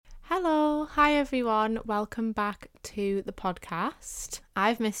Hello, hi everyone, welcome back to the podcast.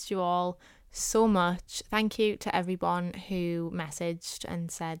 I've missed you all so much. Thank you to everyone who messaged and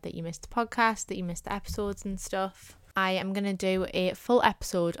said that you missed the podcast, that you missed the episodes and stuff. I am going to do a full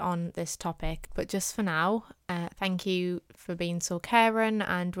episode on this topic, but just for now, thank you for being so caring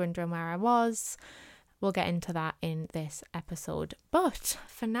and wondering where I was. We'll get into that in this episode. But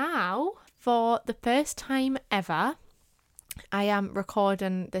for now, for the first time ever, I am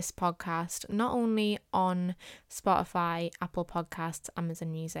recording this podcast not only on Spotify, Apple Podcasts,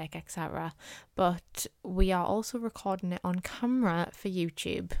 Amazon Music, etc., but we are also recording it on camera for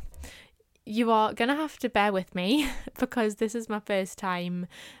YouTube. You are going to have to bear with me because this is my first time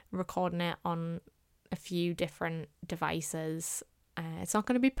recording it on a few different devices. It's not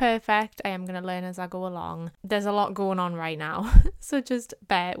going to be perfect. I am going to learn as I go along. There's a lot going on right now, so just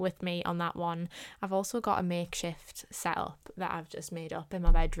bear with me on that one. I've also got a makeshift setup that I've just made up in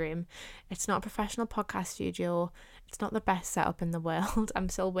my bedroom. It's not a professional podcast studio. It's not the best setup in the world. I'm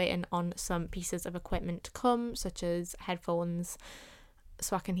still waiting on some pieces of equipment to come, such as headphones,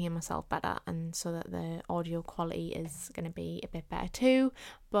 so I can hear myself better and so that the audio quality is going to be a bit better too.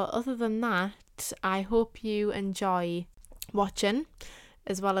 But other than that, I hope you enjoy watching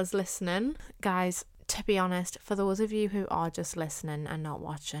as well as listening. Guys, to be honest, for those of you who are just listening and not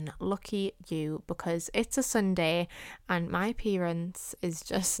watching, lucky you, because it's a Sunday and my appearance is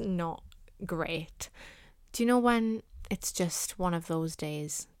just not great. Do you know when it's just one of those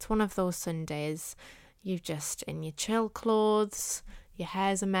days? It's one of those Sundays. You're just in your chill clothes, your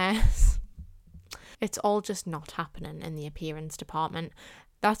hair's a mess. It's all just not happening in the appearance department.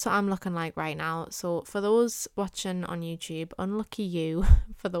 That's what I'm looking like right now. So for those watching on YouTube, unlucky you.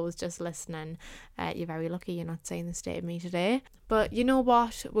 For those just listening, you're very lucky you're not seeing the state of me today. But you know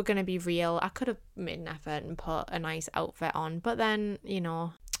what? We're going to be real. I could have made an effort and put a nice outfit on. But then,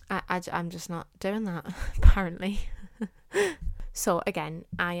 I'm just not doing that, apparently. So again,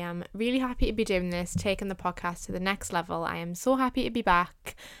 I am really happy to be doing this, taking the podcast to the next level. I am so happy to be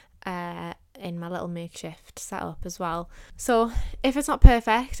back. In my little makeshift setup as well. So if it's not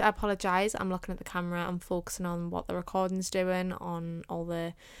perfect, I apologise. I'm looking at the camera, I'm focusing on what the recording's doing, on all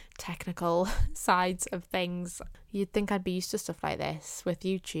the technical sides of things. You'd think I'd be used to stuff like this with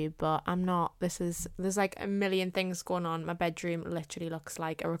YouTube, but I'm not. There's like a million things going on. My bedroom literally looks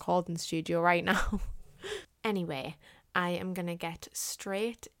like a recording studio right now. Anyway, I am going to get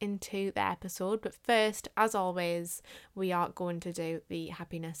straight into the episode, but first, as always, we are going to do the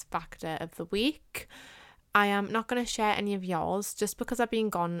happiness factor of the week. I am not going to share any of yours just because I've been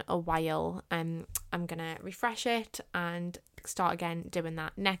gone a while. I'm going to refresh it and start again doing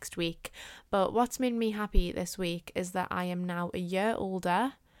that next week. But what's made me happy this week is that I am now a year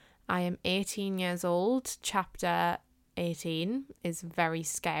older. I am 18 years old. Chapter 18 is very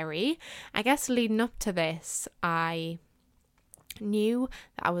scary. I guess leading up to this, I knew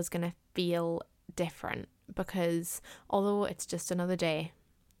that I was going to feel different because although it's just another day,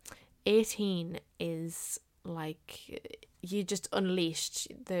 18 is like you just unleashed,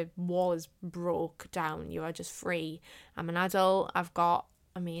 the walls broke down, you are just free. I'm an adult. I thought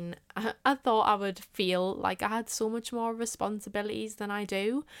I would feel like I had so much more responsibilities than I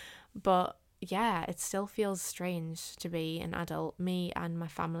do, but yeah, it still feels strange to be an adult. Me and my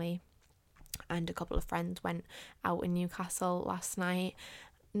family and a couple of friends went out in Newcastle last night.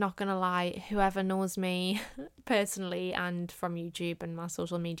 Not gonna lie, whoever knows me personally and from YouTube and my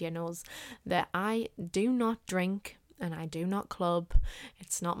social media knows that I do not drink and I do not club.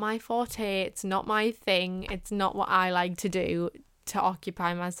 It's not my forte, it's not my thing, it's not what I like to do to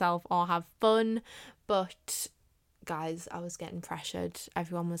occupy myself or have fun. But guys, I was getting pressured.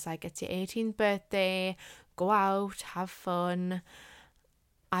 Everyone was like, it's your 18th birthday, go out, have fun.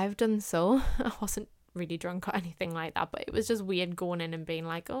 I've done so. I wasn't really drunk or anything like that, but it was just weird going in and being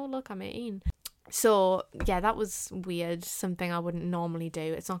like, oh look, I'm 18. So yeah, that was weird, something I wouldn't normally do.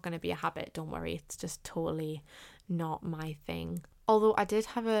 It's not going to be a habit, don't worry, it's just totally not my thing. Although I did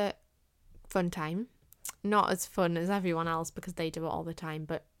have a fun time, not as fun as everyone else because they do it all the time,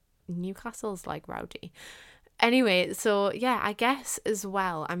 but Newcastle's like rowdy. Anyway, so yeah, I guess as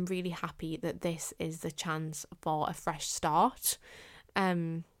well, I'm really happy that this is the chance for a fresh start.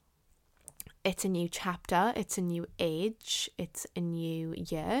 It's a new chapter, it's a new age, it's a new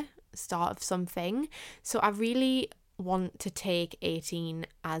year, start of something. So I really want to take 18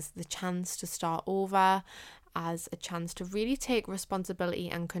 as the chance to start over, as a chance to really take responsibility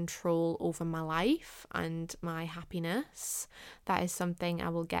and control over my life and my happiness. That is something I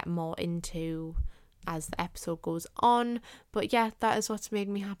will get more into as the episode goes on. But yeah, that is what's made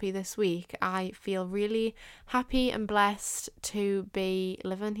me happy this week. I feel really happy and blessed to be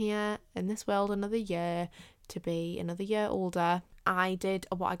living here in this world another year, to be another year older. I did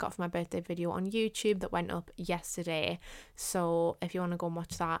a what I got for my birthday video on YouTube that went up yesterday, so if you want to go and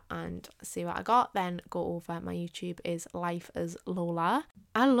watch that and see what I got, then go over. My YouTube is Life as Lola.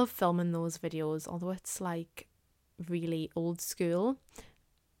 I love filming those videos, although it's like really old school.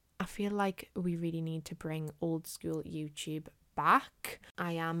 I feel like we really need to bring old school YouTube back.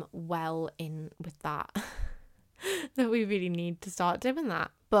 I am well in with that that we really need to start doing that.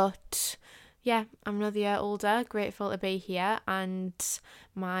 But yeah, I'm another year older, grateful to be here, and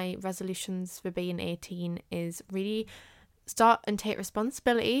my resolutions for being 18 is really start and take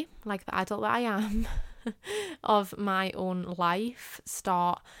responsibility, like the adult that I am, of my own life,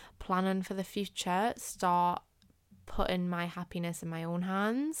 start planning for the future, start putting my happiness in my own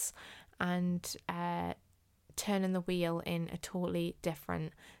hands, and turning the wheel in a totally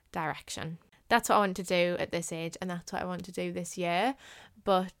different direction. That's what I want to do at this age, and that's what I want to do this year.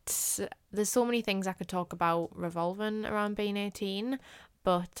 But there's so many things I could talk about revolving around being 18,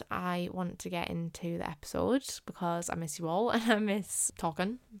 but I want to get into the episode because I miss you all and I miss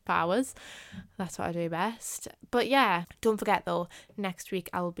talking for hours. That's what I do best. But yeah, don't forget though, next week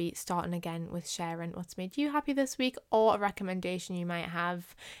I will be starting again with sharing what's made you happy this week, or a recommendation you might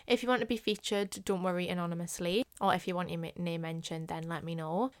have. If you want to be featured, don't worry, anonymously, or if you want your name mentioned, then let me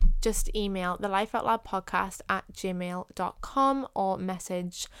know. Just email the Life Out Loud podcast at gmail.com or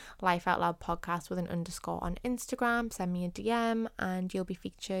message Life Out Loud podcast with an _ on Instagram. Send me a DM and you'll be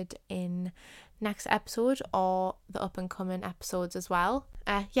featured in next episode or the up and coming episodes as well.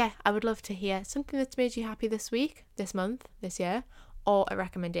 Yeah, I would love to hear something that's made you happy this week, this month, this year, or a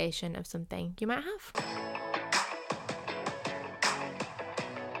recommendation of something you might have.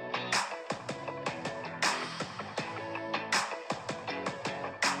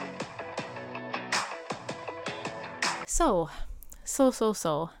 So,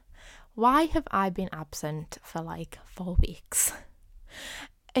 why have I been absent for like 4 weeks?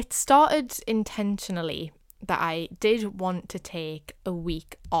 It started intentionally that I did want to take a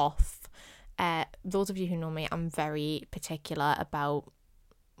week off. Those of you who know me, I'm very particular about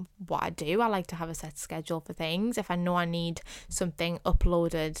what I do. I like to have a set schedule for things. If I know I need something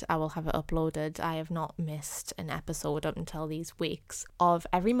uploaded, I will have it uploaded. I have not missed an episode up until these weeks. Of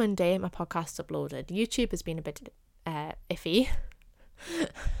every Monday, my podcast's uploaded. YouTube has been a bit iffy,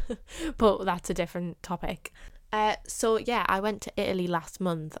 but that's a different topic. So yeah, I went to Italy last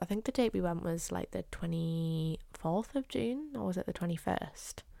month. I think the date we went was like the 24th of June, or was it the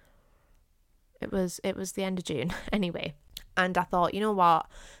 21st? It was the end of June anyway. And I thought, you know what,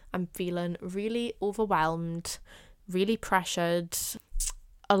 I'm feeling really overwhelmed, really pressured,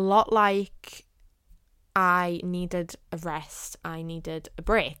 a lot like I needed a rest, I needed a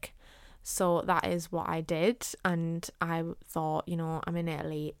break. So that is what I did, and I thought, you know, I'm in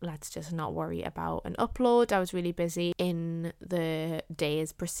Italy, let's just not worry about an upload. I was really busy in the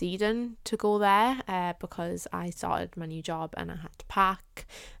days preceding to go there because I started my new job and I had to pack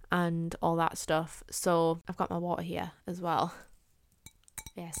and all that stuff. So I've got my water here as well.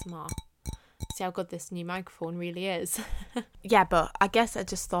 ASMR. See how good this new microphone really is. Yeah, but I guess I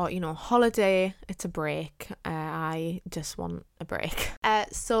just thought, you know, holiday, it's a break. I just want a break.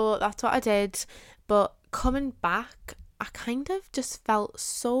 So that's what I did. But coming back, I kind of just felt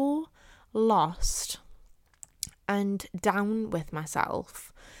so lost and down with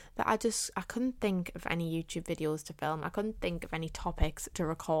myself that I couldn't think of any YouTube videos to film. I couldn't think of any topics to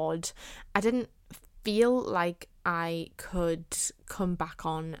record. I didn't feel like I could come back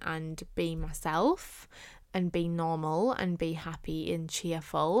on and be myself and be normal and be happy and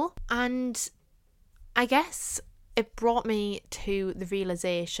cheerful. And I guess it brought me to the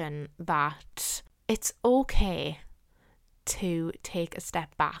realization that it's okay to take a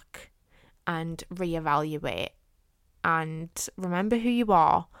step back and reevaluate and remember who you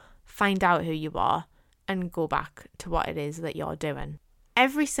are, find out who you are, and go back to what it is that you're doing.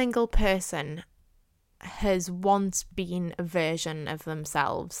 Every single person has once been a version of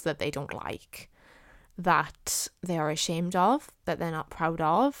themselves that they don't like, that they are ashamed of, that they're not proud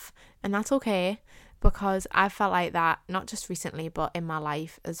of, and that's okay, because I felt like that not just recently but in my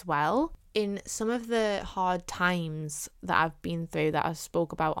life as well. In some of the hard times that I've been through that I've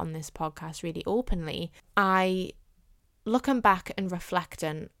spoke about on this podcast really openly, looking back and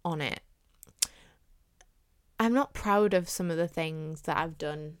reflecting on it, I'm not proud of some of the things that I've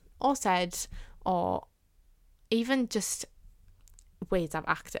done or said, or even just ways I've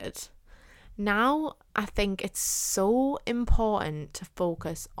acted. Now I think it's so important to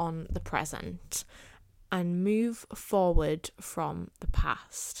focus on the present and move forward from the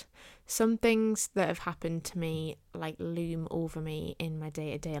past. Some things that have happened to me like loom over me in my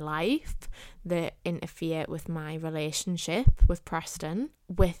day-to-day life that interfere with my relationship with Preston,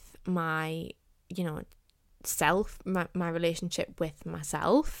 with my, my relationship with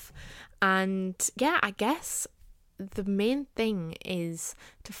myself. And yeah, I guess the main thing is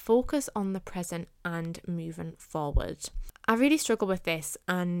to focus on the present and moving forward. I really struggle with this,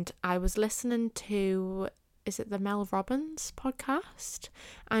 and I was listening to, is it the Mel Robbins podcast?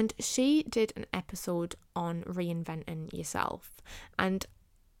 And she did an episode on reinventing yourself. And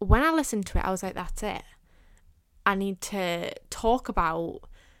when I listened to it, I was like, that's it. I need to talk about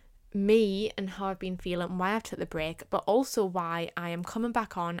me and how I've been feeling, why I've took the break, but also why I am coming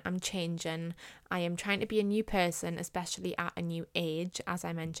back on, I'm changing, I am trying to be a new person, especially at a new age, as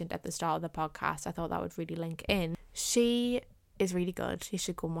I mentioned at the start of the podcast. I thought that would really link in. She is really good. You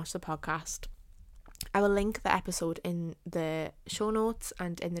should go and watch the podcast. I will link the episode in the show notes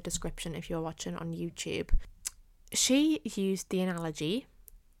and in the description if you're watching on YouTube. She used the analogy,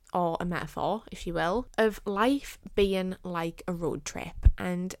 or a metaphor, if you will, of life being like a road trip.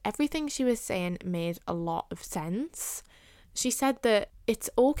 And everything she was saying made a lot of sense. She said that it's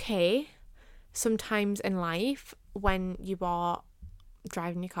okay sometimes in life when you are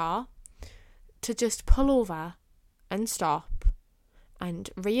driving your car to just pull over and stop and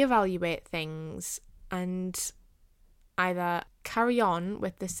reevaluate things and either carry on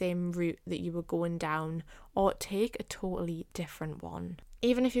with the same route that you were going down or take a totally different one.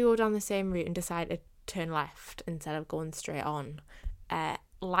 Even if you go down the same route and decide to turn left instead of going straight on,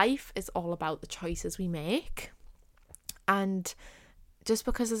 life is all about the choices we make. And just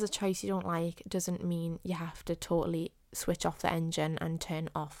because there's a choice you don't like doesn't mean you have to totally switch off the engine and turn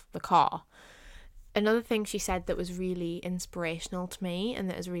off the car. Another thing she said that was really inspirational to me and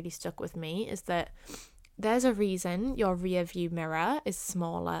that has really stuck with me is that there's a reason your rear view mirror is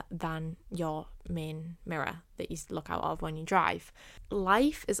smaller than your main mirror that you look out of when you drive.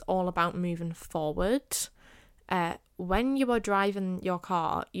 Life is all about moving forward. When you are driving your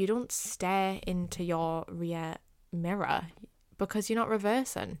car, you don't stare into your rear mirror because you're not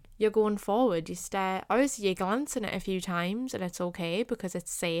reversing. You're going forward. You stare. Obviously, you're glancing at it a few times and it's okay because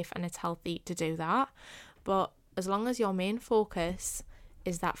it's safe and it's healthy to do that. But as long as your main focus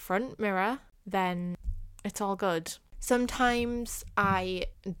is that front mirror, then it's all good. Sometimes I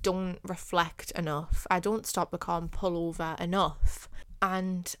don't reflect enough. I don't stop the car and pull over enough.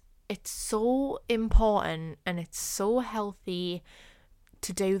 And it's so important and it's so healthy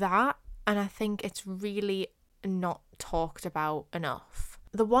to do that. And I think it's really not talked about enough.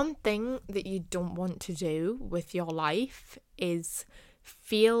 The one thing that you don't want to do with your life is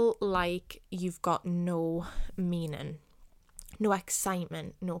feel like you've got no meaning, no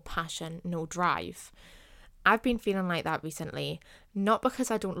excitement, no passion, no drive. I've been feeling like that recently, not because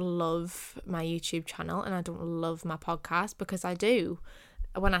I don't love my YouTube channel and I don't love my podcast, because I do.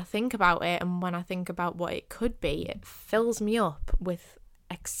 When I think about it and when I think about what it could be, it fills me up with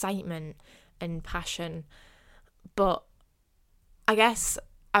excitement and passion. But I guess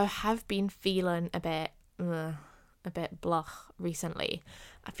I have been feeling a bit blah recently.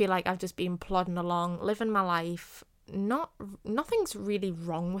 I feel like I've just been plodding along, living my life. Nothing's really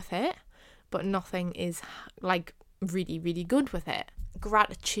wrong with it, but nothing is like really, really good with it.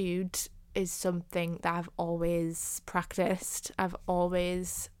 Gratitude is something that I've always practiced. I've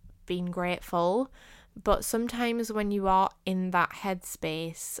always been grateful. But sometimes when you are in that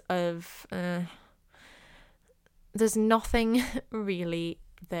headspace of there's nothing really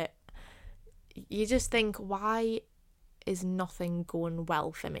that you just think, why is nothing going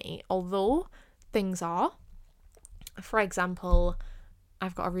well for me? Although things are. For example,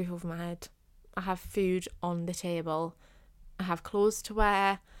 I've got a roof over my head. I have food on the table. I have clothes to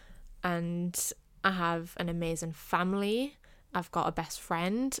wear. And I have an amazing family. I've got a best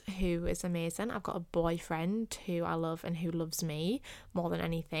friend who is amazing. I've got a boyfriend who I love and who loves me more than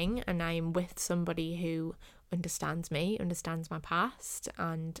anything. And I'm with somebody who understands me, understands my past,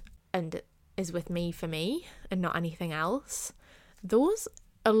 and is with me for me and not anything else. Those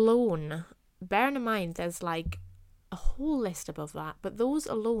alone, bearing in mind there's like a whole list above that, but those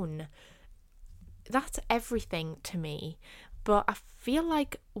alone, that's everything to me. But I feel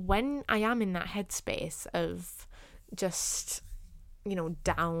like when I am in that headspace of just,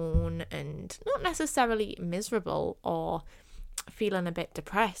 down and not necessarily miserable or feeling a bit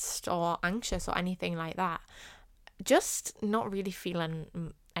depressed or anxious or anything like that, just not really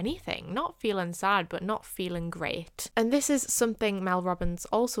feeling anything, not feeling sad, but not feeling great. And this is something Mel Robbins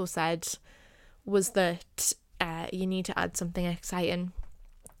also said, was that you need to add something exciting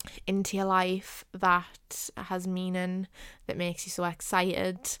into your life that has meaning, that makes you so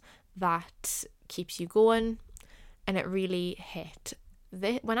excited, that keeps you going. And it really hit.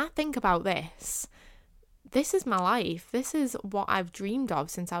 When I think about this is my life. This is what I've dreamed of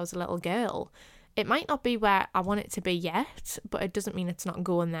since I was a little girl. It might not be where I want it to be yet, but it doesn't mean it's not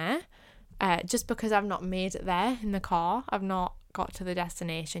going there. Just because I've not made it there in the car, I've not got to the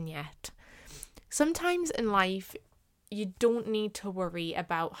destination yet. Sometimes in life, you don't need to worry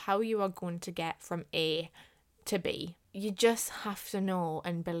about how you are going to get from A to B. You just have to know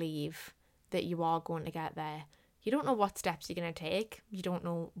and believe that you are going to get there. You don't know what steps you're going to take. You don't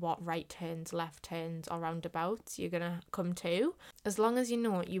know what right turns, left turns, or roundabouts you're going to come to. As long as you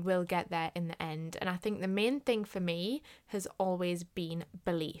know, you will get there in the end. And I think the main thing for me has always been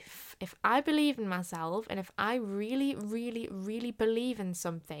belief. If I believe in myself, and if I really, really, really believe in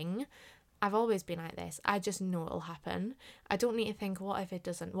something, I've always been like this. I just know it'll happen. I don't need to think, what if it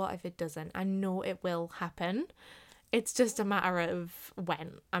doesn't? What if it doesn't? I know it will happen. It's just a matter of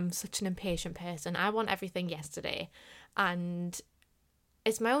when. I'm such an impatient person. I want everything yesterday. And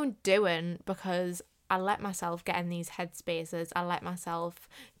it's my own doing because I let myself get in these headspaces. I let myself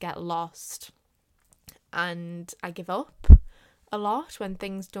get lost. And I give up a lot when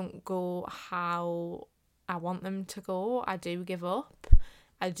things don't go how I want them to go. I do give up.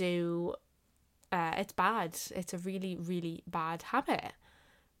 I do. It's bad. It's a really, really bad habit.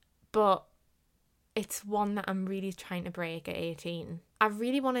 But it's one that I'm really trying to break at 18. I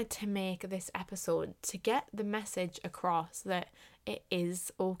really wanted to make this episode to get the message across that it is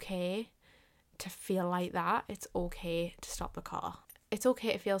okay to feel like that. It's okay to stop the car. It's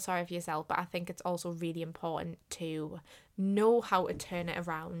okay to feel sorry for yourself, but I think it's also really important to know how to turn it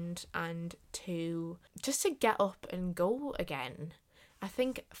around and to get up and go again. I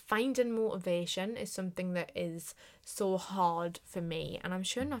think finding motivation is something that is so hard for me, and I'm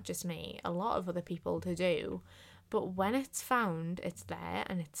sure not just me, a lot of other people to do. But when it's found, it's there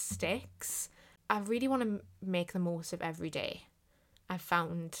and it sticks. I really want to make the most of every day. I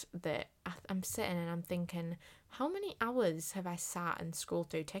found that I'm sitting and I'm thinking, how many hours have I sat and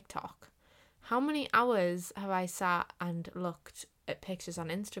scrolled through TikTok? How many hours have I sat and looked at pictures on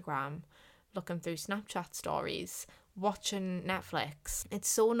Instagram, looking through Snapchat stories, watching Netflix? It's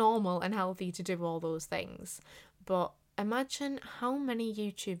so normal and healthy to do all those things, but imagine how many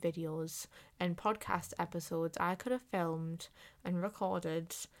YouTube videos and podcast episodes I could have filmed and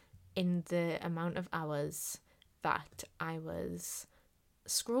recorded in the amount of hours that I was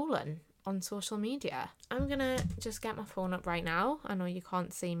scrolling on social media. I'm gonna just get my phone up right now. I know you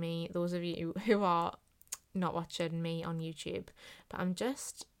can't see me, those of you who are not watching me on YouTube, but I'm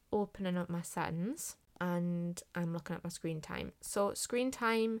just opening up my settings and I'm looking at my screen time. So screen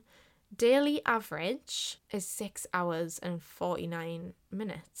time daily average is 6 hours and 49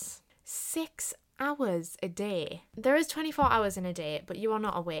 minutes. 6 hours a day. There is 24 hours in a day, but you are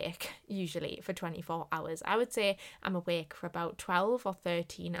not awake usually for 24 hours. I would say I'm awake for about 12 or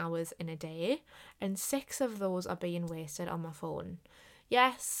 13 hours in a day, and 6 of those are being wasted on my phone.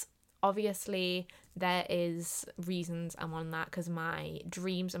 Yes, obviously there is reasons I'm on that because my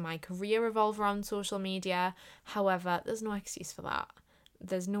dreams and my career revolve around social media. However, there's no excuse for that.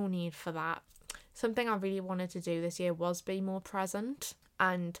 There's no need for that. Something I really wanted to do this year was be more present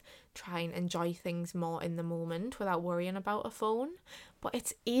and try and enjoy things more in the moment without worrying about a phone. But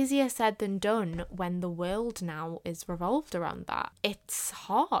it's easier said than done when the world now is revolved around that. It's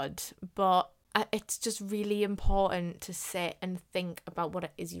hard, but it's just really important to sit and think about what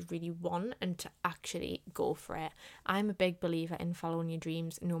it is you really want and to actually go for it. I'm a big believer in following your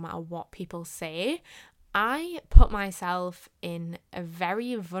dreams no matter what people say. I put myself in a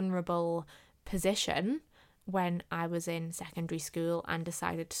very vulnerable position when I was in secondary school and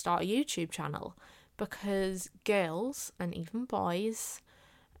decided to start a YouTube channel, because girls and even boys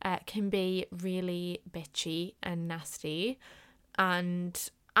can be really bitchy and nasty, and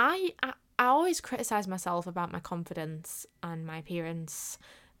I always criticize myself about my confidence and my appearance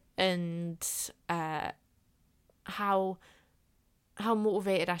and how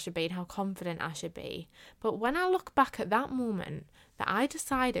motivated I should be and how confident I should be. But when I look back at that moment that I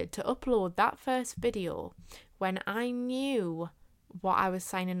decided to upload that first video, when I knew what I was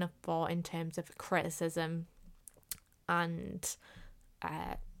signing up for in terms of criticism and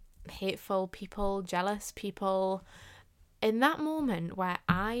hateful people, jealous people, in that moment where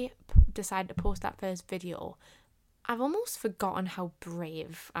I decided to post that first video, I've almost forgotten how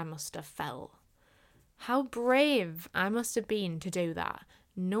brave I must have felt. How brave I must have been to do that.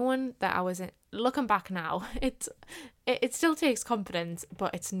 knowing that I was looking back now, it still takes confidence,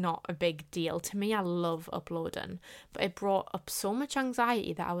 but it's not a big deal. To me, I love uploading, but it brought up so much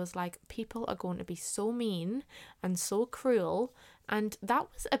anxiety that I was like, people are going to be so mean and so cruel, and that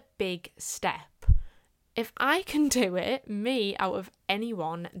was a big step. If I can do it, me, out of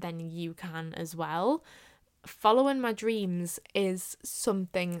anyone, then you can as well. Following my dreams is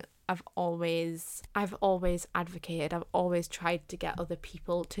something I've always advocated. I've always tried to get other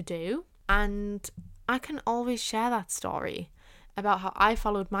people to do, and I can always share that story about how I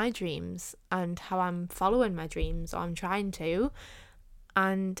followed my dreams and how I'm following my dreams, or I'm trying to.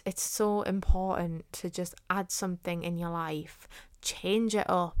 And it's so important to just add something in your life, change it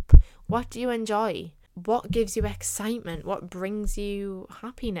up. What do you enjoy? What gives you excitement? What brings you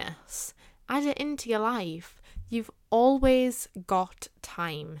happiness? Add it into your life. You've always got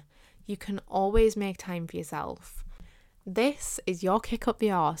time. You can always make time for yourself. This is your kick up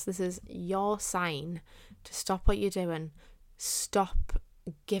the arse. This is your sign to stop what you're doing. Stop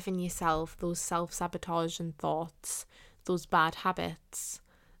giving yourself those self-sabotaging thoughts, those bad habits,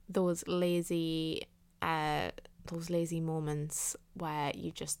 those lazy moments where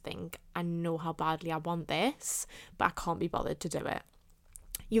you just think, I know how badly I want this, but I can't be bothered to do it.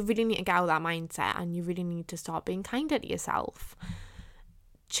 You really need to get out of that mindset, and you really need to start being kinder to yourself.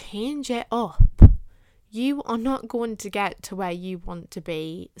 Change it up. You are not going to get to where you want to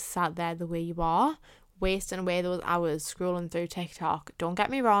be sat there the way you are, wasting away those hours scrolling through TikTok. Don't get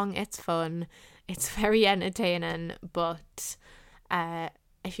me wrong, it's fun. It's very entertaining, but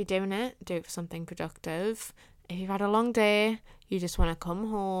if you're doing it, do it for something productive. If you've had a long day, you just want to come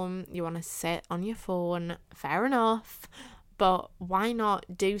home, you want to sit on your phone, fair enough. But why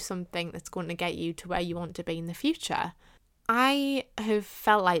not do something that's going to get you to where you want to be in the future? I have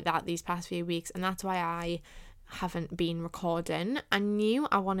felt like that these past few weeks, and that's why I haven't been recording. I knew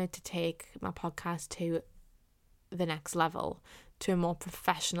I wanted to take my podcast to the next level, to a more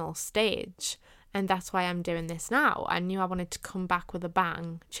professional stage, and that's why I'm doing this now. I knew I wanted to come back with a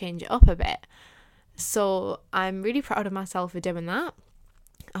bang, change it up a bit. So I'm really proud of myself for doing that.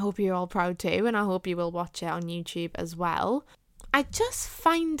 I hope you're all proud too, and I hope you will watch it on YouTube as well. I just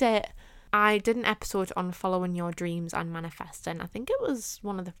find it... I did an episode on following your dreams and manifesting. I think it was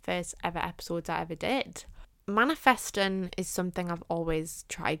one of the first ever episodes I ever did. Manifesting is something I've always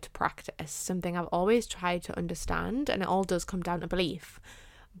tried to practice, something I've always tried to understand, and it all does come down to belief.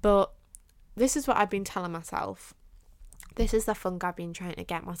 But this is what I've been telling myself. This is the funk I've been trying to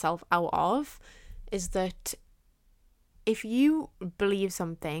get myself out of, is that if you believe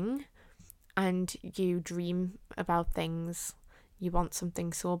something and you dream about things, you want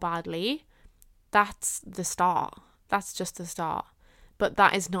something so badly, that's the start. That's just the start. But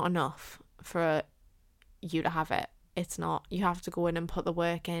that is not enough for you to have it. It's not. You have to go in and put the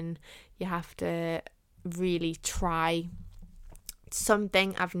work in. You have to really try.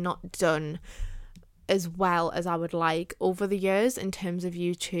 Something I've not done as well as I would like over the years in terms of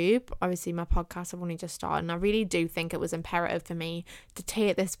YouTube. Obviously my podcast I've only just started, and I really do think it was imperative for me to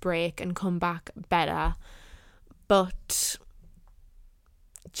take this break and come back better. But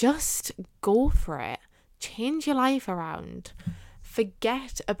just go for it. Change your life around.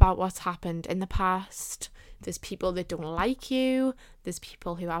 Forget about what's happened in the past. There's people that don't like you. There's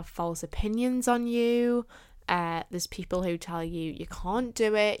people who have false opinions on you. There's people who tell you you can't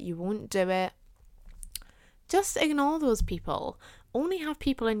do it, you won't do it. Just ignore those people. Only have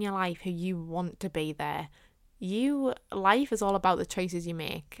people in your life who you want to be there. Life is all about the choices you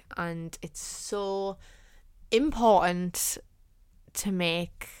make, and it's so important to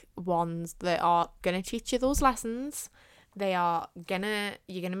make ones that are going to teach you those lessons. You're going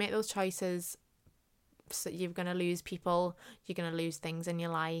to make those choices. So you're going to lose people, you're going to lose things in your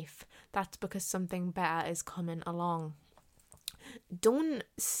life. That's because something better is coming along. Don't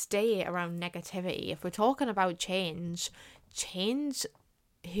stay around negativity. If we're talking about change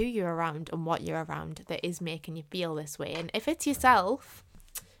who you're around and what you're around that is making you feel this way. And if it's yourself,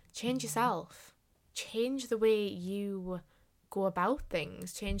 change yourself. Change the way you go about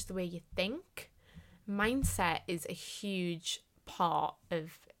things. Change the way you think. Mindset is a huge part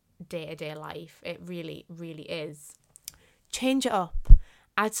of day-to-day life. It really, really is. Change it up.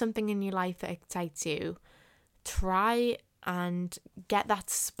 Add something in your life that excites you. Try and get that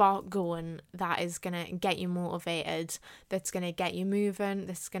spark going that is going to get you motivated, that's going to get you moving,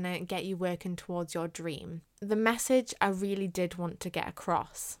 that's going to get you working towards your dream. The message I really did want to get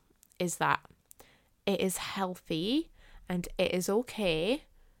across is that it is healthy and it is okay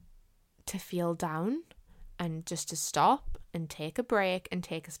to feel down and just to stop and take a break and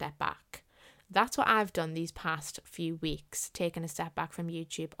take a step back. That's what I've done these past few weeks, taking a step back from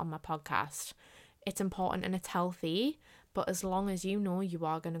YouTube on my podcast. It's important and it's healthy, but as long as you know you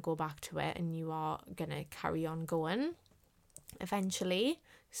are going to go back to it and you are going to carry on going, eventually,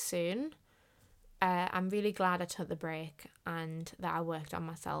 soon, I'm really glad I took the break and that I worked on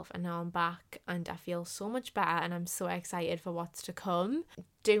myself, and now I'm back and I feel so much better and I'm so excited for what's to come.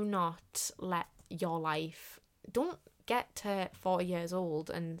 Do not let your life, don't get to 40 years old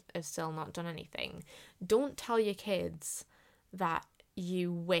and have still not done anything. Don't tell your kids that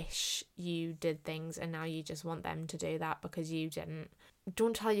you wish you did things and now you just want them to do that because you didn't.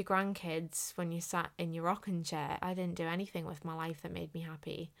 Don't tell your grandkids when you sat in your rocking chair, I didn't do anything with my life that made me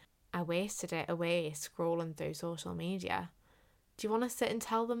happy. I wasted it away scrolling through social media. Do you want to sit and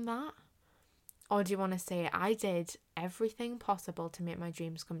tell them that? Or do you want to say, I did everything possible to make my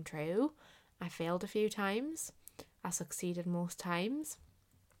dreams come true. I failed a few times. I succeeded most times.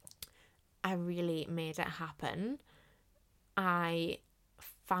 I really made it happen. I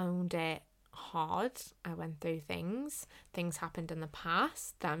found it hard. I went through things. Things happened in the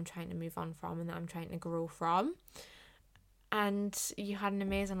past that I'm trying to move on from and that I'm trying to grow from. And you had an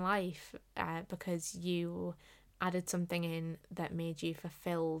amazing life because you added something in that made you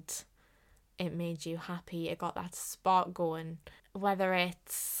fulfilled. It made you happy. It got that spark going. Whether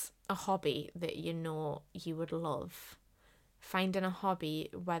it's a hobby that you know you would love, finding a hobby,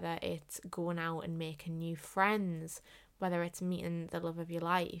 whether it's going out and making new friends, whether it's meeting the love of your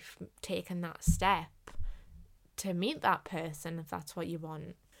life, taking that step to meet that person if that's what you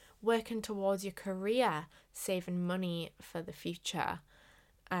want. Working towards your career, saving money for the future.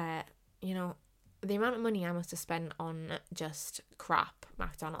 You know, the amount of money I must have spent on just crap,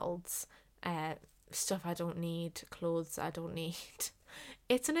 McDonald's, stuff I don't need, clothes I don't need.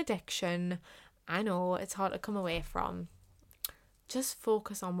 It's an addiction. I know, it's hard to come away from. Just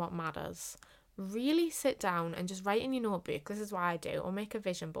focus on what matters. Really sit down and just write in your notebook. This is what I do. Or make a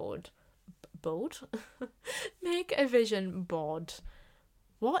vision board. Make a vision board.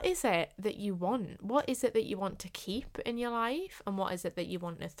 What is it that you want? What is it that you want to keep in your life? And what is it that you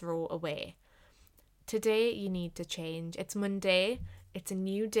want to throw away? Today, you need to change. It's Monday. It's a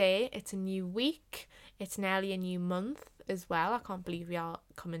new day. It's a new week. It's nearly a new month as well. I can't believe we are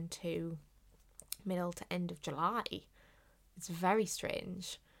coming to middle to end of July. It's very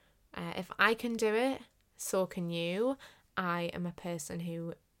strange. If I can do it, so can you. I am a person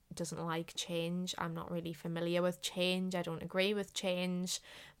who doesn't like change. I'm not really familiar with change. I don't agree with change,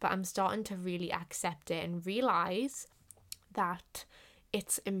 but I'm starting to really accept it and realize that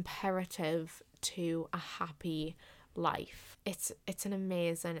it's imperative to a happy life. It's an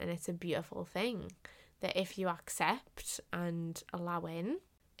amazing and it's a beautiful thing that if you accept and allow in,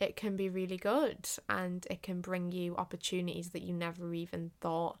 it can be really good and it can bring you opportunities that you never even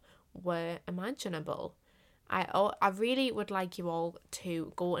thought were imaginable. I really would like you all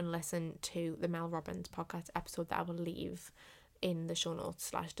to go and listen to the Mel Robbins podcast episode that I will leave in the show notes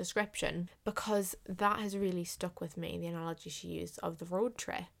 / description, because that has really stuck with me, the analogy she used of the road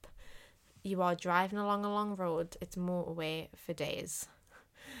trip. You are driving along a long road, it's motorway for days.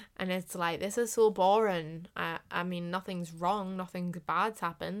 And it's like, this is so boring. I mean, nothing's wrong, nothing bad's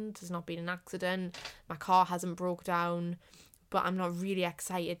happened, there's not been an accident, my car hasn't broke down, but I'm not really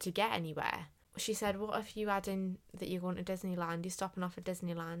excited to get anywhere. She said, what if you add in that you're going to Disneyland, you're stopping off at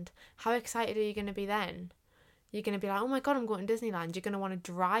Disneyland? How excited are you going to be then? You're going to be like, oh my God, I'm going to Disneyland. You're going to want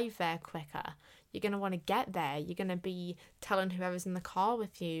to drive there quicker. You're going to want to get there. You're going to be telling whoever's in the car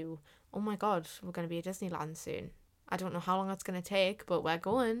with you, oh my God, we're going to be at Disneyland soon. I don't know how long it's going to take, but we're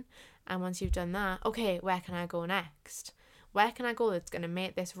going. And once you've done that, okay, where can I go next? Where can I go that's going to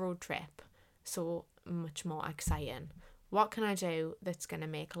make this road trip so much more exciting? What can I do that's going to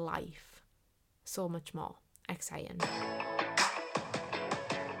make life so much more exciting?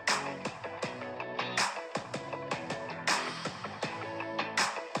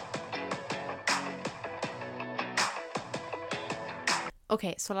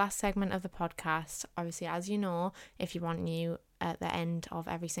 Okay, so last segment of the podcast. Obviously, as you know, if you want new, at the end of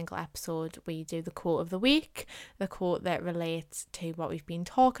every single episode, we do the quote of the week, the quote that relates to what we've been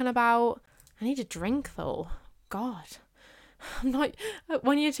talking about. I need a drink though. God. I'm not.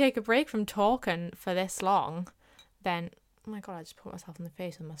 When you take a break from talking for this long, then, oh my God, I just put myself in the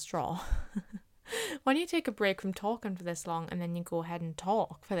face with my straw. When you take a break from talking for this long and then you go ahead and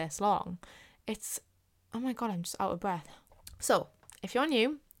talk for this long, it's, oh my God, I'm just out of breath. So, if you're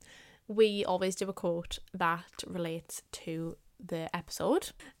new, we always do a quote that relates to the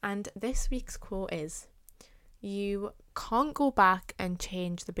episode. And this week's quote is, you can't go back and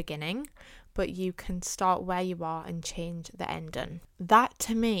change the beginning, but you can start where you are and change the ending. That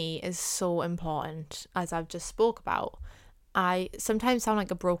to me is so important, as I've just spoke about. I sometimes sound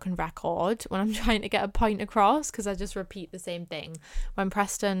like a broken record when I'm trying to get a point across because I just repeat the same thing. When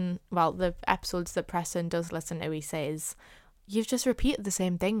the episodes that Preston does listen to, he says, "You've just repeated the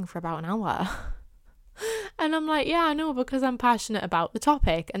same thing for about an hour." And I'm like, yeah, I know, because I'm passionate about the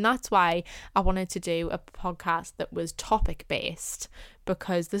topic. And that's why I wanted to do a podcast that was topic based,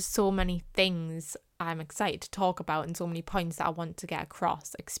 because there's so many things I'm excited to talk about and so many points that I want to get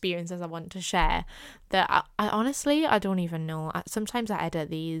across, experiences I want to share, that I honestly, I don't even know. Sometimes I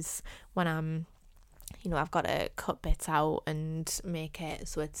edit these when I'm, I've got to cut bits out and make it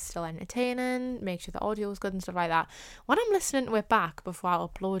so it's still entertaining, make sure the audio is good and stuff like that. When I'm listening to it back before I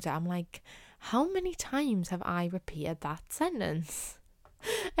upload it, I'm like, how many times have I repeated that sentence?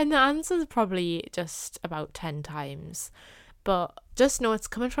 And the answer is probably just about 10 times. But just know it's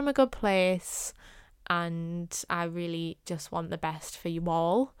coming from a good place, and I really just want the best for you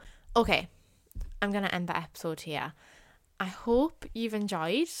all. Okay, I'm going to end the episode here. I hope you've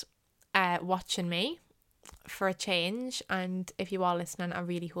enjoyed watching me for a change, and if you are listening, I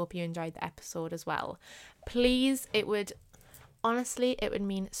really hope you enjoyed the episode as well. Please, it would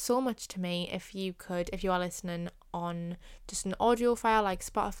mean so much to me if you are listening on just an audio file like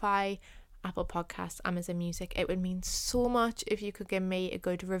Spotify, Apple Podcasts, Amazon Music. It would mean so much if you could give me a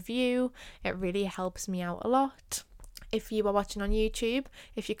good review. It really helps me out a lot. If you are watching on YouTube,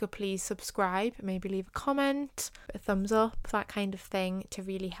 if you could please subscribe, maybe leave a comment, a thumbs up, that kind of thing, to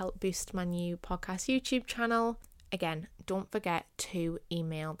really help boost my new podcast YouTube channel. Again, don't forget to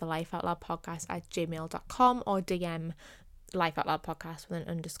email the Life Out Loud podcast at gmail.com or DM Life Out Loud podcast with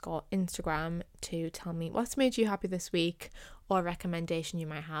an _ Instagram to tell me what's made you happy this week, or a recommendation you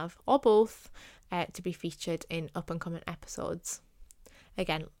might have, or both, to be featured in up and coming episodes.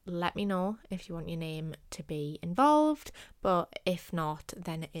 Again, let me know if you want your name to be involved, but if not,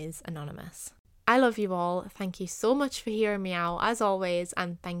 then it is anonymous. I love you all. Thank you so much for hearing me out as always,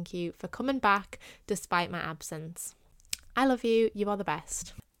 and thank you for coming back despite my absence. I love you. You are the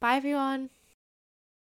best. Bye everyone.